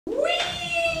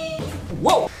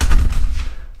Whoa!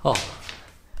 Oh,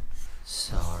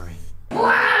 sorry.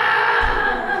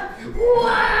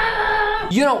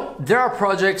 You know, there are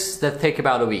projects that take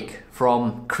about a week,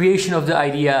 from creation of the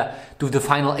idea to the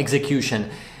final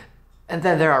execution. And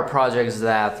then there are projects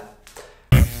that...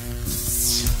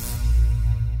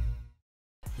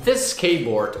 This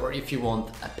skateboard, or if you want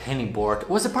a penny board,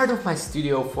 was a part of my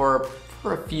studio for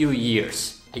a few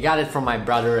years. I got it from my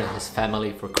brother and his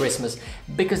family for Christmas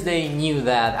because they knew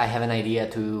that I have an idea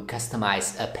to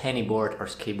customize a penny board or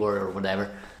skateboard or whatever.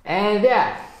 And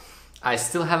yeah, I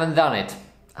still haven't done it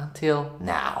until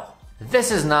now.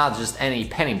 This is not just any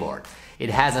penny board. It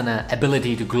has an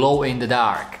ability to glow in the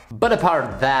dark. But apart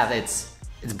from that, it's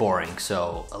boring,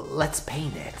 so let's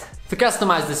paint it. To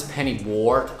customize this penny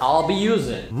board, I'll be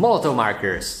using Molotov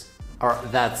markers, or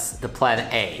that's the plan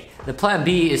A. The plan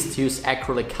B is to use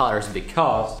acrylic colors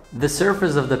because the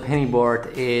surface of the penny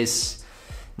board is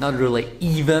not really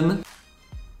even.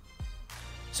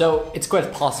 So it's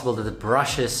quite possible that the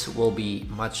brushes will be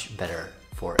much better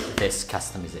for this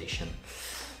customization.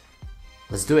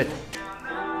 Let's do it.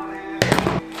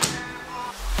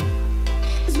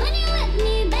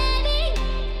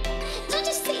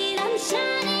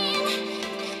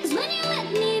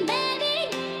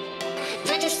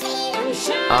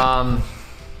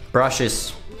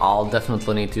 Brushes. I'll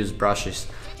definitely need to use brushes.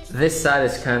 This side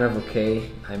is kind of okay.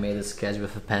 I made a sketch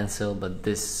with a pencil, but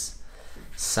this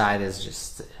side is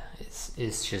just...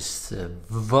 it's just...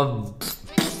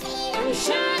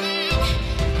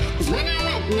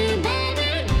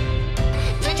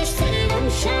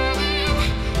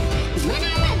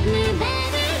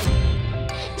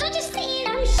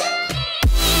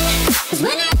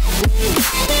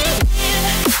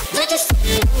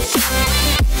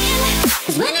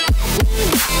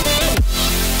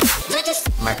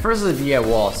 My first idea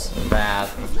was that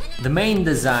the main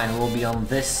design will be on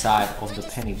this side of the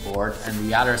penny board and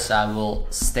the other side will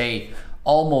stay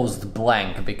almost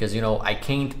blank because, you know, I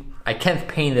can't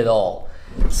paint it all.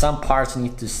 Some parts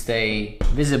need to stay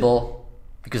visible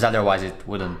because otherwise it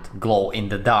wouldn't glow in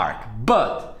the dark.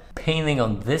 But painting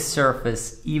on this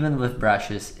surface, even with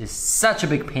brushes, is such a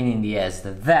big pain in the ass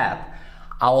that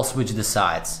I will switch the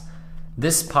sides.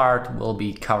 This part will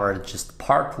be covered just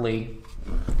partly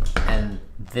and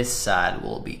this side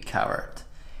will be covered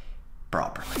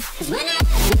properly.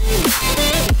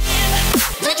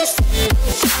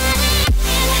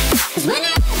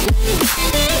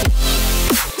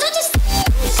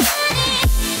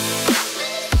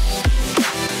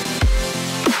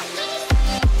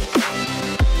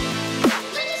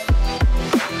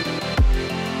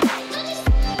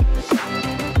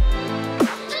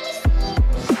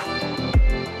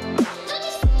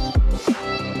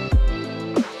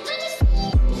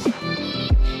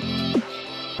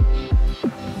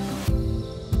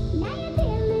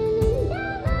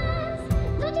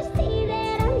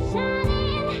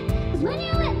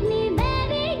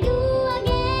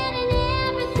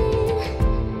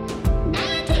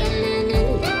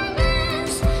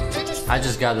 I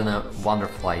just got a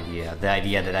wonderful idea. The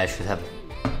idea that I should have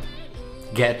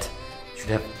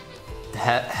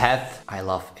had. I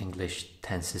love English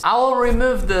tenses. I will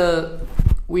remove the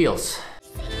wheels.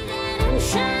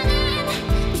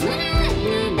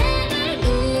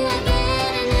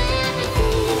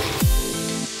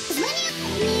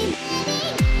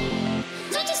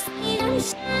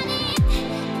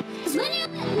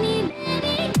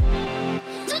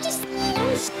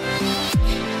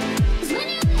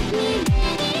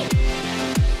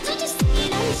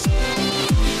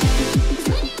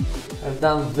 I've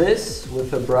done this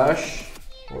with a brush,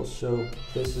 also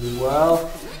this as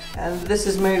well, and this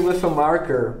is made with a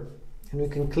marker, and you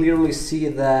can clearly see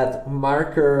that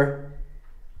marker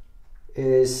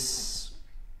is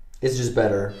just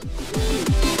better.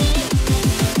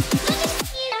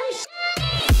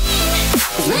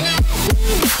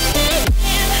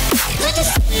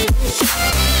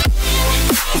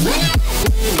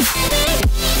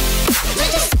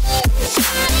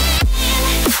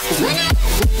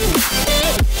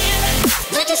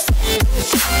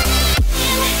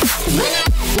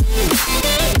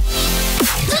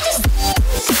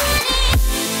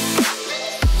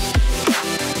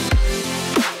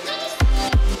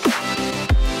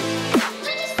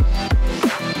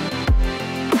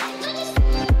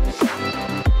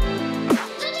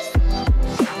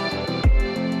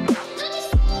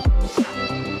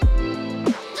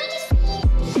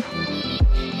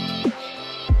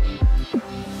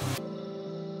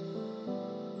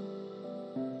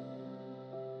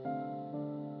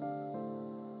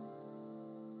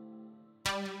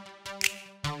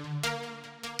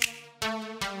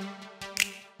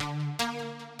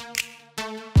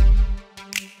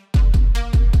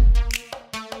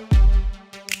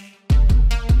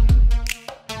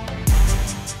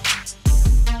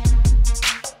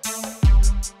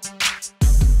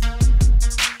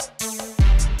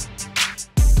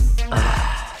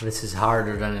 This is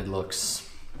harder than it looks.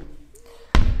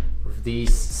 With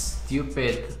these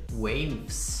stupid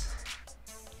waves,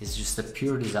 it's just a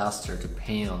pure disaster to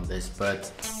paint on this,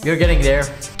 but you're getting there.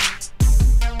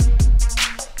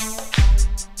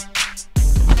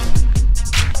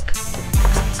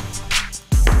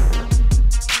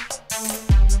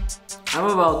 I'm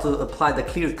about to apply the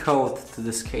clear coat to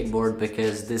the skateboard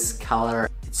because this color,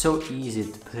 it's so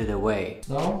easy to put it away.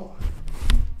 No?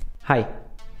 Hi.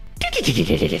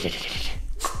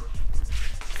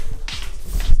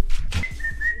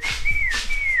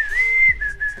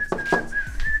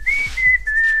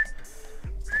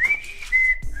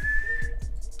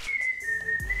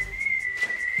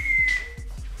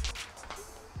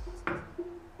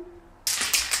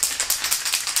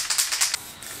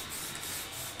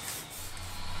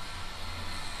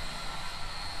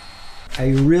 I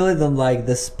really don't like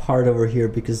this part over here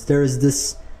because there is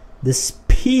this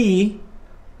P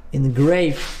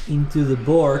engraved into the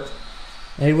board,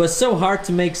 and it was so hard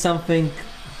to make something,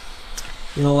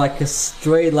 you know, like a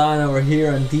straight line over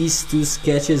here, and these two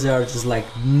sketches are just like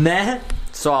meh.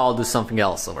 So I'll do something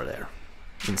else over there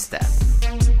instead.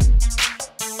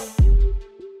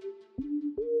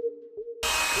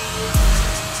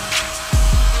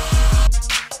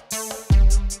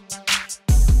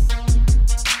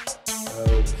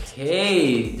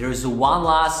 Okay, there's one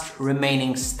last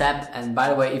remaining step, and by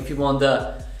the way, if you want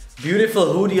the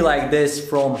beautiful hoodie like this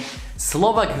from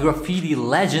Slovak graffiti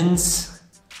legends,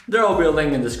 there will be a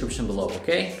link in the description below,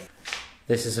 okay?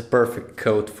 This is a perfect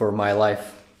coat for my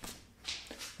life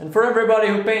and for everybody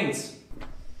who paints.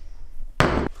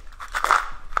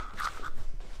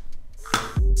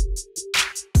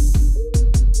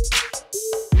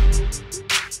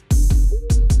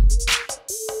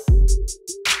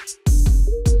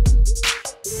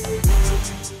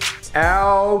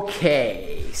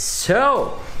 Okay,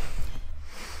 so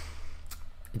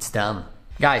it's done.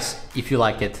 Guys, if you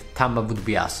like it, thumb up would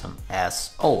be awesome,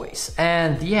 as always.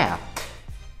 And yeah,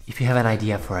 if you have an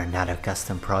idea for another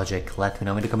custom project, let me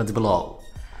know in the comments below.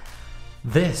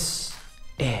 This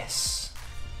is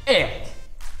it.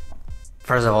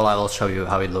 First of all, I will show you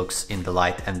how it looks in the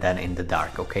light and then in the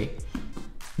dark, okay?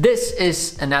 This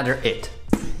is another it.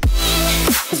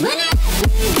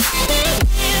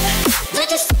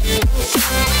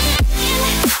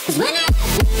 When